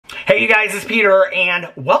Hey you guys, it's Peter,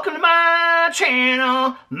 and welcome to my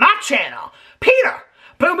channel, Peter.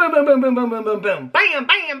 Boom, boom, boom, boom, boom, boom, boom, boom, boom, bam, bam,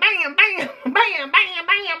 bam, bam, bam, bam,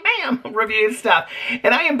 bam, bam, review stuff.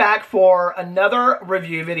 And I am back for another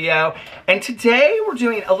review video, and today we're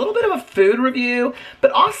doing a little bit of a food review,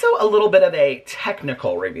 but also a little bit of a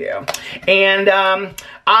technical review. And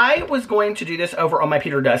I was going to do this over on my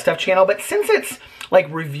Peter Does Stuff channel, but since it's like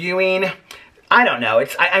reviewing, I don't know,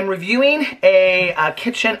 I'm reviewing a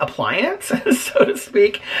kitchen appliance, so to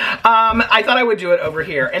speak. I thought I would do it over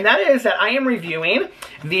here, and that is that I am reviewing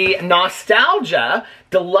the Nostalgia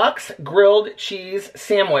Deluxe Grilled Cheese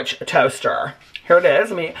Sandwich Toaster. Here it is.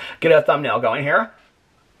 Let me get a thumbnail going here.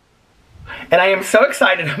 And I am so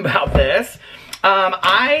excited about this.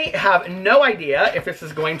 I have no idea if this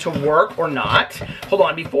is going to work or not. Hold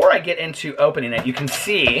on, before I get into opening it, you can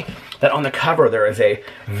see that on the cover there is a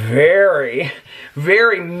very,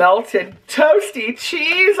 very melted toasty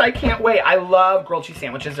cheese. I can't wait. I love grilled cheese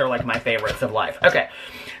sandwiches. They're like my favorites of life. Okay,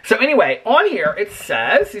 so anyway, on here it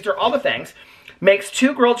says, these are all the things, makes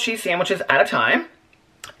 2 grilled cheese sandwiches at a time,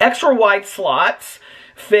 extra wide slots,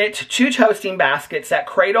 fit 2 toasting baskets that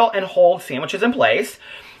cradle and hold sandwiches in place,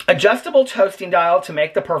 adjustable toasting dial to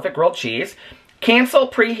make the perfect grilled cheese, cancel,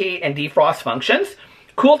 preheat, and defrost functions,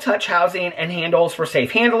 cool touch housing and handles for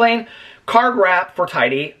safe handling, card wrap for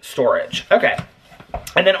tidy storage. Okay,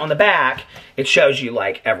 and then on the back, it shows you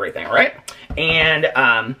like everything, right?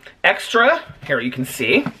 And extra, here you can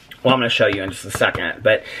see, well, I'm going to show you in just a second,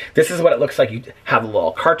 but this is what it looks like. You have the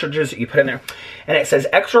little cartridges that you put in there, and it says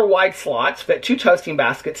extra wide slots fit 2 toasting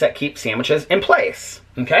baskets that keep sandwiches in place,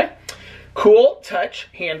 okay? Cool touch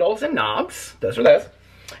handles and knobs, those are those.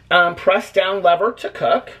 Press down lever to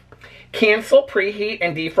cook. Cancel, preheat,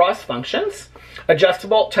 and defrost functions.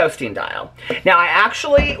 Adjustable toasting dial. Now I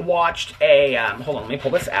actually watched a, hold on, let me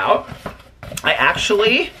pull this out. I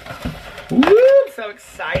actually, woo, so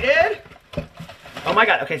excited. Oh my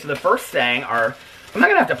God, okay, so the first thing are, I'm not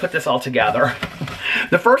gonna have to put this all together.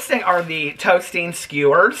 The first thing are the toasting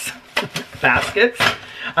skewers, baskets.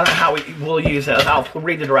 I don't know how we'll use those. I'll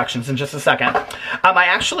read the directions in just a second. I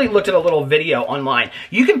actually looked at a little video online.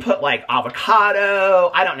 You can put like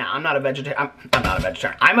avocado. I don't know. I'm not a vegetarian. I'm not a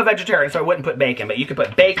vegetarian. I'm a vegetarian, so I wouldn't put bacon, but you could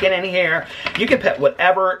put bacon in here. You can put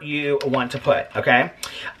whatever you want to put, okay?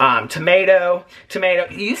 Tomato.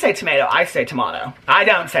 You say tomato. I say tomato. I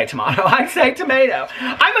don't say tomato. I say tomato.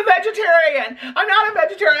 I'm a vegetarian. I'm not a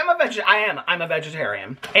vegetarian. I'm a vegetarian. I'm a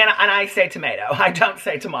vegetarian. And I say tomato. I don't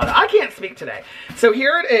say tomato. I can't speak today. So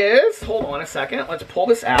here it is. Hold on a second. Let's pull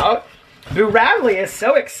this out. Boo Radley is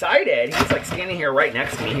so excited. He's like standing here right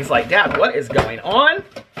next to me. He's like, Dad, what is going on?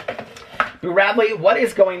 Boo Radley, what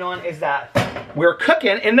is going on is that we're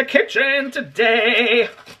cooking in the kitchen today.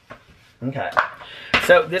 Okay.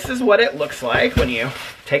 So this is what it looks like when you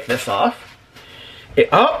take this off.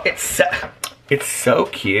 It's so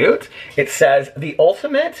cute. It says, the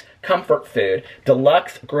ultimate comfort food,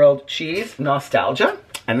 deluxe grilled cheese nostalgia.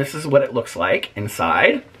 And this is what it looks like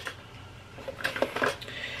inside.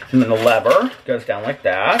 And then the lever goes down like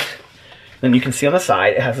that. Then you can see on the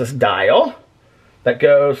side, it has this dial that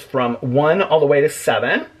goes from 1 all the way to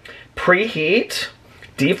 7. Preheat,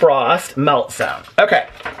 defrost, melt zone. Okay.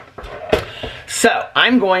 So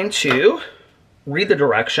I'm going to read the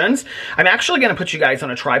directions. I'm actually going to put you guys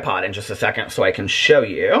on a tripod in just a second so I can show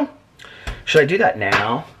you. Should I do that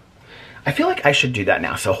now? I feel like I should do that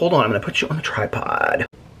now. So hold on, I'm going to put you on the tripod.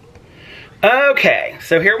 Okay,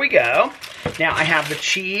 so here we go. Now I have the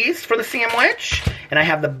cheese for the sandwich, and I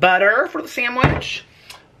have the butter for the sandwich.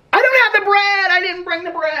 I don't have the bread. I didn't bring the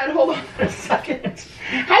bread. Hold on a second.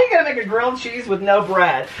 How are you going to make a grilled cheese with no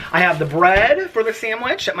bread? I have the bread for the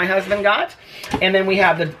sandwich that my husband got, and then we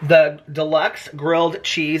have the deluxe grilled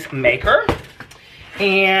cheese maker.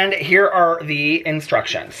 And here are the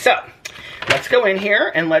instructions. So let's go in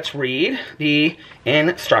here and let's read the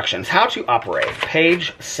instructions. How to operate,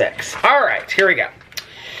 page 6. All right, here we go.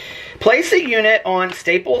 Place a unit on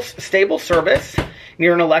stable service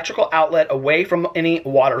near an electrical outlet away from any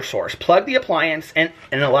water source. Plug the appliance in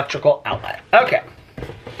an electrical outlet. Okay.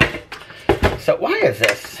 So why is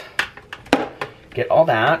this? Get all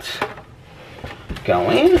that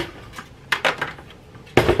going.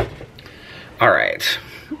 All right.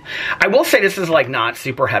 I will say this is like not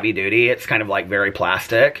super heavy duty. It's kind of like very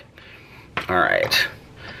plastic. All right.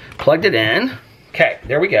 Plugged it in. Okay,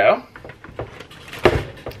 there we go.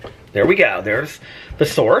 There we go. There's the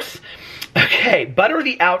source. Okay, butter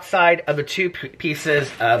the outside of the 2 pieces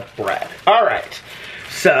of bread. All right.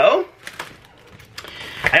 So,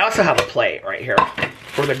 I also have a plate right here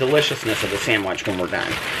for the deliciousness of the sandwich when we're done.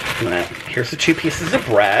 Here's the 2 pieces of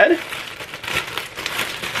bread.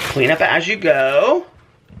 Clean up as you go.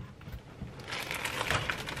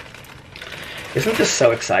 Isn't this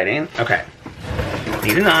so exciting? Okay.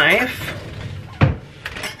 Need a knife.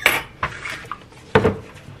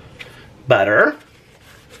 Butter.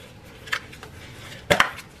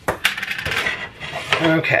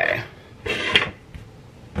 Okay.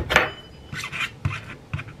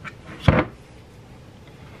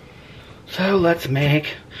 So let's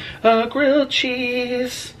make a grilled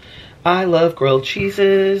cheese. I love grilled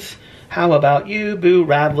cheeses. How about you, Boo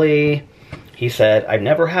Radley? He said, I've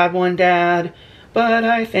never had one, Dad, but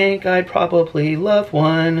I think I'd probably love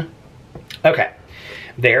one. Okay,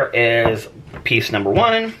 there is piece number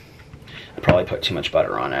one. I probably put too much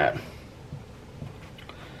butter on it.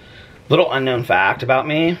 Little unknown fact about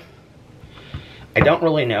me. I don't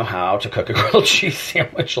really know how to cook a grilled cheese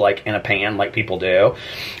sandwich like in a pan like people do.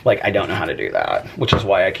 Like, I don't know how to do that, which is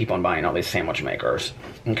why I keep on buying all these sandwich makers.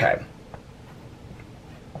 Okay.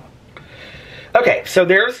 Okay, so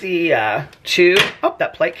there's the two. Oh,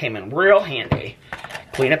 that plate came in real handy.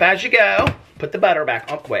 Clean up as you go. Put the butter back.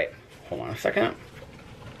 Oh, wait. Hold on a second.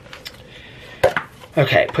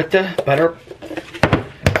 Okay, put the butter.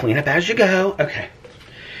 Clean up as you go. Okay.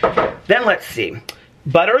 Then let's see.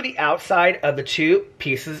 Butter the outside of the two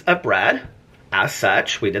pieces of bread. As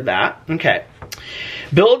such, we did that. Okay.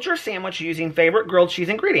 Build your sandwich using favorite grilled cheese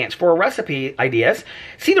ingredients. For recipe ideas,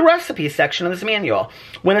 see the recipe section of this manual.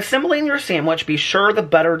 When assembling your sandwich, be sure the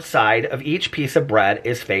buttered side of each piece of bread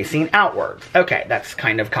is facing outward. Okay, that's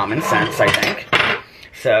kind of common sense, I think.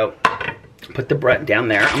 So, put the bread down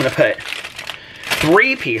there. I'm going to put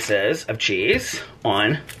 3 pieces of cheese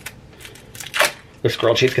on this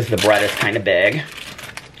grilled cheese because the bread is kind of big.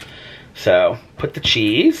 So, put the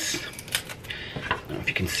cheese. I don't know if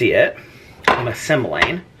you can see it. I'm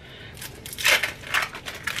assembling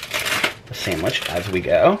the sandwich as we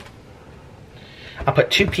go. I'll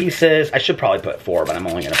put 2 pieces. I should probably put 4, but I'm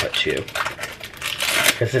only going to put 2.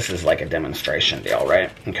 Because this is like a demonstration deal,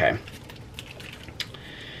 right? Okay.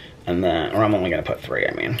 And then, or I'm only going to put 3,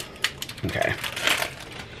 I mean. Okay.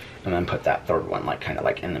 And then put that third one like kind of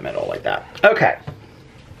like in the middle like that. Okay.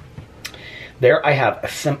 There I have a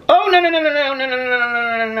oh,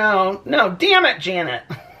 no, damn it, Janet.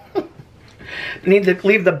 Need to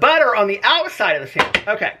leave the butter on the outside of the sandwich.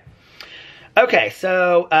 Okay. Okay,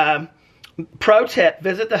 so, pro tip,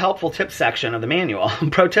 visit the helpful tips section of the manual.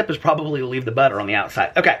 Pro tip is probably to leave the butter on the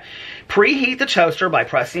outside. Okay. Preheat the toaster by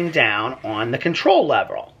pressing down on the control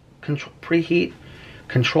level. Preheat.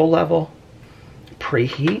 Control level.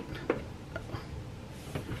 Preheat.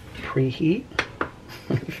 Preheat.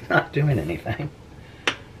 It's not doing anything.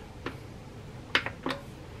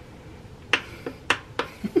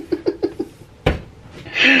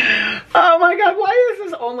 Oh my god, why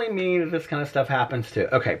does this only mean that this kind of stuff happens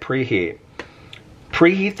to? Okay, preheat.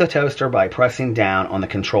 Preheat the toaster by pressing down on the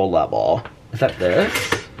control level. Is that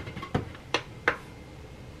this?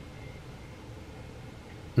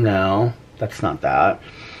 No, that's not that.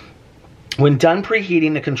 When done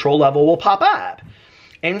preheating, the control level will pop up.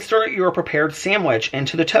 Insert your prepared sandwich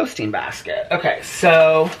into the toasting basket. Okay,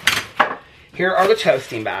 so here are the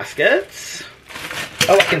toasting baskets.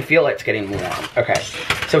 Oh, I can feel it's getting warm. Okay,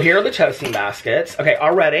 so here are the toasting baskets. Okay,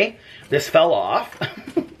 already this fell off.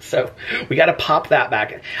 So we got to pop that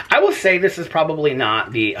back in. I will say this is probably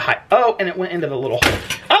not the high. Oh, and it went into the little hole.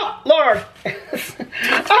 Oh, Lord.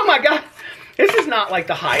 Oh my God. This is not like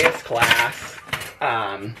the highest class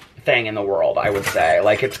thing in the world, I would say.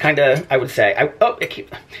 Like, it's kind of, I would say,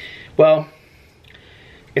 well,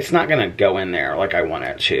 it's not going to go in there like I want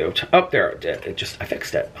it to. Oh, there it did. I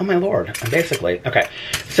fixed it. Oh my Lord. Basically, okay.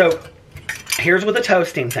 So here's what the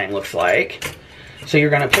toasting thing looks like. So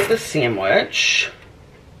you're going to put the sandwich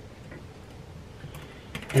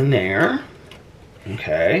in there.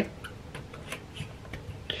 Okay.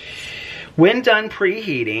 When done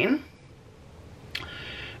preheating,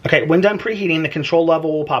 the control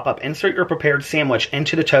level will pop up. Insert your prepared sandwich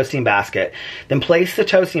into the toasting basket. Then place the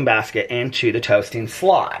toasting basket into the toasting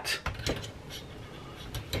slot.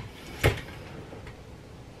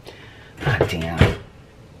 God damn.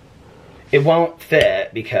 It won't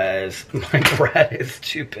fit because my bread is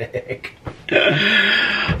too big.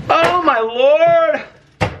 Oh my Lord!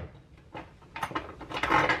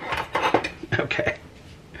 Okay.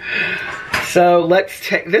 So let's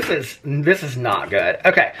take, this is not good.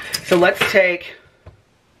 Okay, so let's take,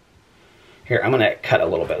 here, I'm gonna cut a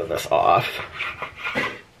little bit of this off.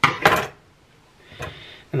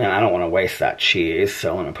 And then I don't wanna waste that cheese,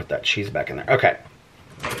 so I'm gonna put that cheese back in there. Okay.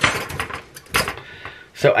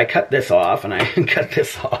 So I cut this off and I cut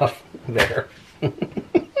this off there.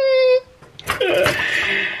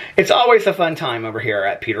 It's always a fun time over here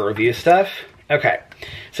at Peter Reviews Stuff. Okay,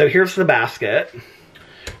 so here's the basket.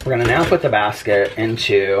 We're gonna now put the basket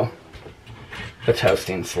into the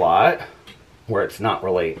toasting slot where it's not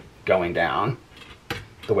really going down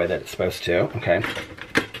the way that it's supposed to, okay.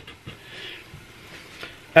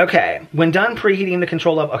 Okay, when done preheating the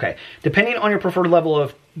control level, okay, depending on your preferred level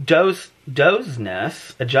of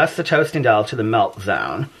doseness, adjust the toasting dial to the melt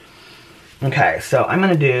zone. Okay, so I'm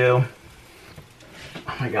gonna do,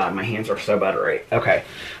 oh my God, my hands are so buttery. Okay,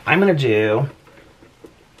 I'm gonna do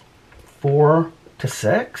 4 to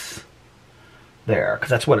 6 there, because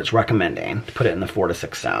that's what it's recommending, to put it in the 4 to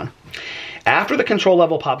 6 zone. After the control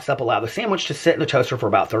level pops up, allow the sandwich to sit in the toaster for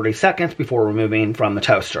about 30 seconds before removing from the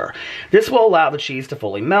toaster. This will allow the cheese to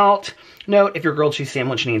fully melt. Note, if your grilled cheese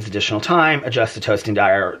sandwich needs additional time, adjust the toasting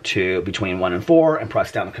dial to between 1 and 4 and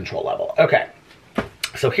press down the control level. Okay,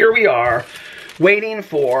 so here we are, waiting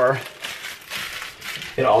for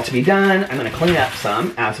it all to be done. I'm gonna clean up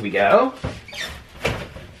some as we go.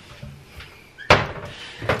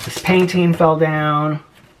 This painting fell down.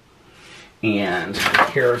 And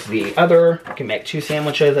here's the other, you can make 2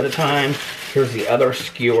 sandwiches at a time. Here's the other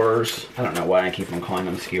skewers. I don't know why I keep on calling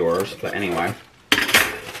them skewers, but anyway.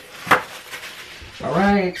 All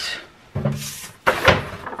right. Put this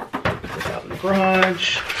out in the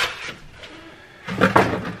garage.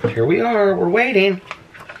 Here we are, we're waiting.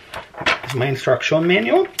 Here's my instructional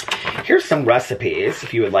manual. Here's some recipes,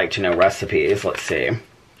 if you would like to know recipes. Let's see.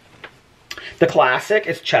 The classic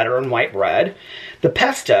is cheddar and white bread. The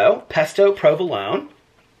pesto provolone.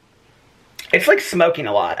 It's like smoking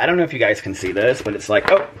a lot. I don't know if you guys can see this, but it's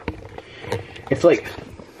like, oh, it's like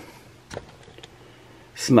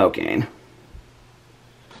smoking.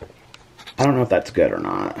 I don't know if that's good or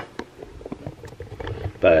not,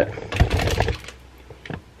 but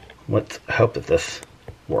let's hope that this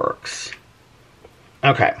works.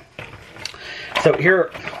 Okay, so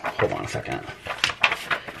here, hold on a second.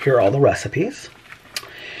 Here are all the recipes.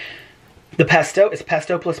 The pesto is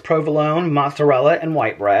pesto plus provolone, mozzarella, and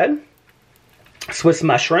white bread. Swiss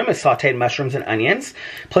mushroom is sauteed mushrooms and onions,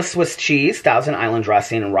 plus Swiss cheese, Thousand Island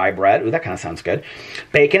dressing, and rye bread. Ooh, that kind of sounds good.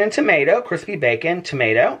 Bacon and tomato, crispy bacon,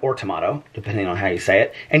 tomato, or tomato, depending on how you say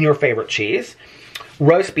it, and your favorite cheese.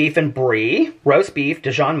 Roast beef and brie. Roast beef,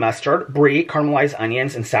 Dijon mustard, brie, caramelized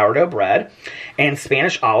onions, and sourdough bread. And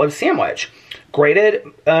Spanish olive sandwich. Grated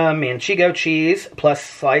manchego cheese, plus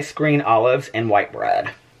sliced green olives and white bread.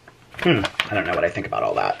 I don't know what I think about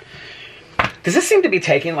all that. Does this seem to be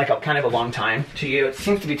taking like a kind of a long time to you? It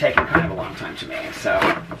seems to be taking kind of a long time to me, so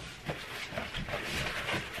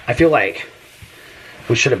I feel like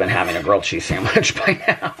we should have been having a grilled cheese sandwich by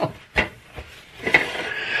now.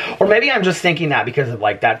 Or maybe I'm just thinking that because of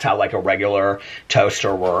like that's how like a regular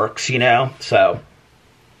toaster works, you know? So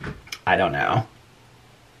I don't know.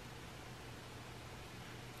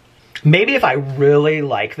 Maybe if I really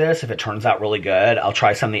like this, if it turns out really good, I'll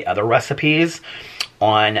try some of the other recipes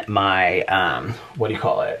on my, what do you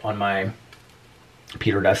call it? On my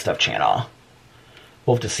Peter Does Stuff channel.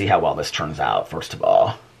 We'll have to see how well this turns out, first of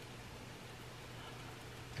all.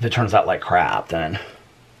 If it turns out like crap, then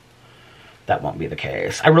that won't be the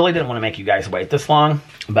case. I really didn't want to make you guys wait this long,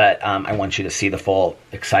 but I want you to see the full,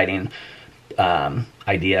 exciting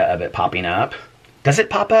idea of it popping up. Does it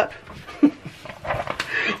pop up?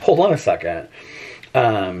 Hold on a second.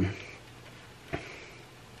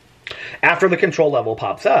 After the control level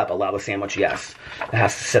pops up, allow the sandwich, yes. It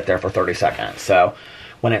has to sit there for 30 seconds. So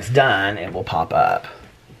when it's done, it will pop up.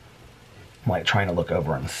 I'm like trying to look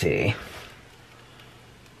over and see.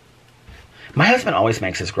 My husband always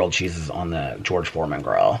makes his grilled cheeses on the George Foreman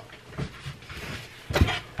grill.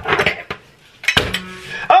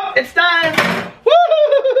 Oh, it's done! Woo!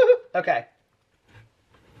 Okay.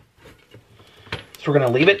 So we're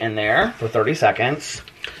going to leave it in there for 30 seconds.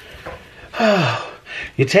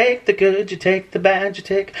 You take the good, you take the bad, you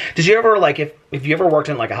take... Did you ever, like, if you ever worked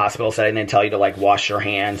in, like, a hospital setting, they tell you to, like, wash your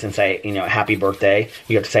hands and say, you know, happy birthday.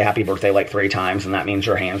 You have to say happy birthday, like, 3 times, and that means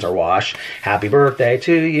your hands are washed. Happy birthday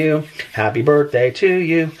to you. Happy birthday to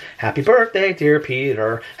you. Happy birthday, dear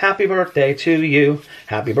Peter. Happy birthday to you.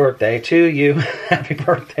 Happy birthday to you. Happy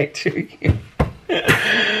birthday to you.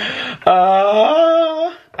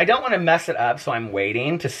 I don't want to mess it up, so I'm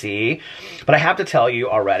waiting to see. But I have to tell you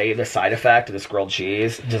already, the side effect of this grilled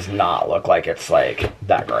cheese does not look like it's, like,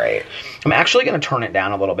 that great. I'm actually going to turn it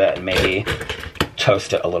down a little bit and maybe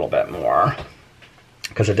toast it a little bit more.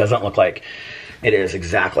 Because it doesn't look like it is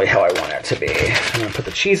exactly how I want it to be. I'm going to put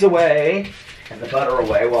the cheese away and the butter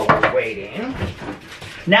away while we're waiting.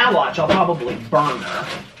 Now watch, I'll probably burn her.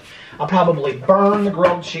 I'll probably burn the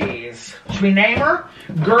grilled cheese. Should we name her?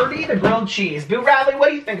 Gertie the grilled cheese. Boo Radley, what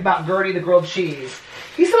do you think about Gertie the grilled cheese?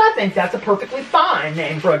 He said, I think that's a perfectly fine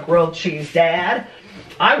name for a grilled cheese, Dad.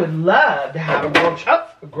 I would love to have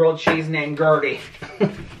a grilled cheese named Gertie.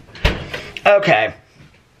 Okay.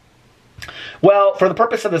 Well, for the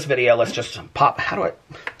purpose of this video, let's just pop. How do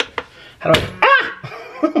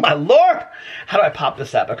I, my Lord. How do I pop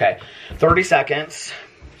this up? Okay. 30 seconds.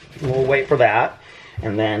 We'll wait for that.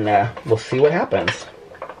 And then we'll see what happens.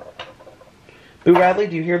 Boo Radley,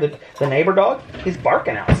 do you hear the neighbor dog? He's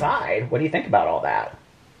barking outside. What do you think about all that?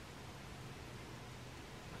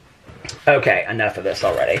 Okay, enough of this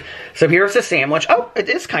already. So here's the sandwich. Oh, it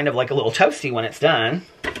is kind of like a little toasty when it's done.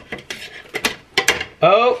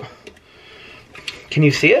 Oh, can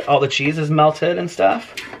you see it? All the cheese is melted and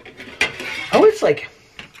stuff. Oh, it's like,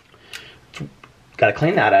 gotta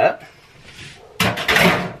clean that up.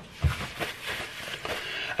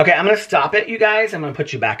 Okay, I'm gonna stop it, you guys. I'm gonna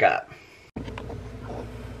put you back up.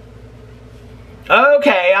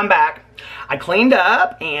 Okay, I'm back. I cleaned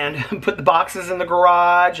up and put the boxes in the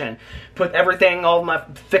garage and put everything, all of my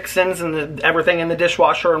fixings and everything in the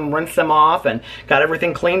dishwasher and rinsed them off and got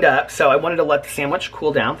everything cleaned up. So I wanted to let the sandwich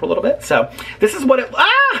cool down for a little bit. So this is what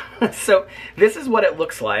it, so this is what it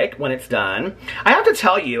looks like when it's done. I have to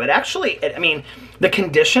tell you, I mean, the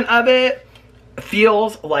condition of it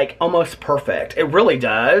feels like almost perfect. It really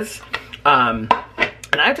does. And I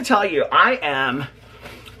have to tell you, I am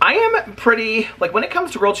pretty, like when it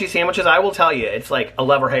comes to grilled cheese sandwiches, I will tell you, it's like a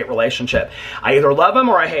love or hate relationship. I either love them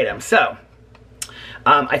or I hate them. So,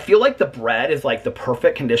 I feel like the bread is like the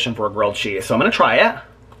perfect condition for a grilled cheese. So I'm going to try it.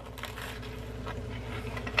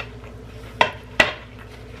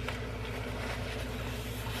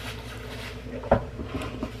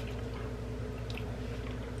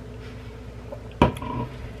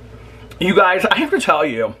 You guys, I have to tell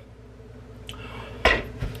you,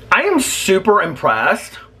 I am super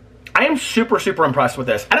impressed. I am super, super impressed with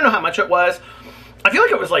this. I don't know how much it was. I feel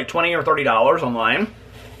like it was like $20 or $30 online.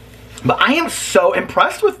 But I am so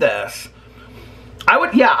impressed with this. I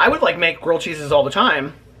would like make grilled cheeses all the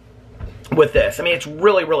time with this. I mean, it's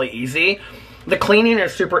really, really easy. The cleaning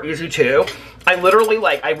is super easy too. I literally,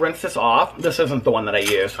 like, I rinsed this off. This isn't the one that I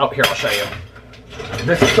used. Oh, here, I'll show you.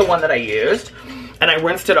 This is the one that I used. And I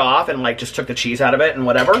rinsed it off and, like, just took the cheese out of it and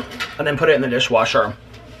whatever. And then put it in the dishwasher.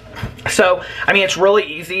 So, I mean, it's really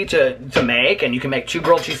easy to make, and you can make 2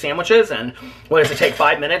 grilled cheese sandwiches, and what does it take,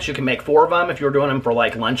 5 minutes? You can make 4 of them if you're doing them for,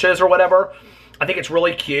 like, lunches or whatever. I think it's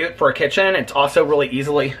really cute for a kitchen. It's also really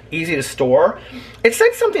easy to store. It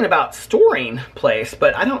said something about storing place,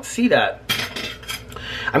 but I don't see that.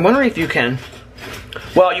 I'm wondering if you can,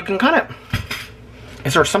 well, you can kind of,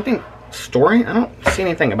 is there something storing? I don't see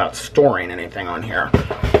anything about storing anything on here.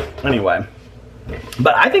 Anyway,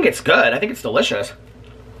 but I think it's good. I think it's delicious.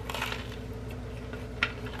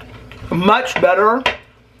 Much better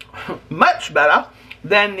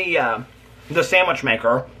than the sandwich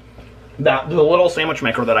maker, the little sandwich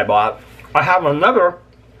maker that I bought. I have another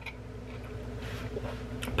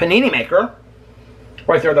panini maker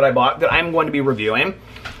right there that I bought that I'm going to be reviewing.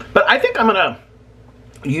 But I think I'm going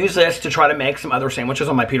to use this to try to make some other sandwiches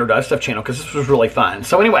on my Peter Does Stuff channel because this was really fun.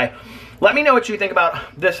 So anyway, let me know what you think about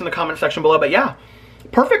this in the comment section below. But yeah,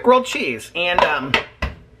 perfect grilled cheese. And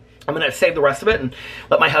I'm going to save the rest of it and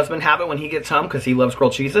let my husband have it when he gets home because he loves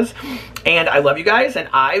grilled cheeses. And I love you guys, and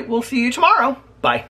I will see you tomorrow. Bye.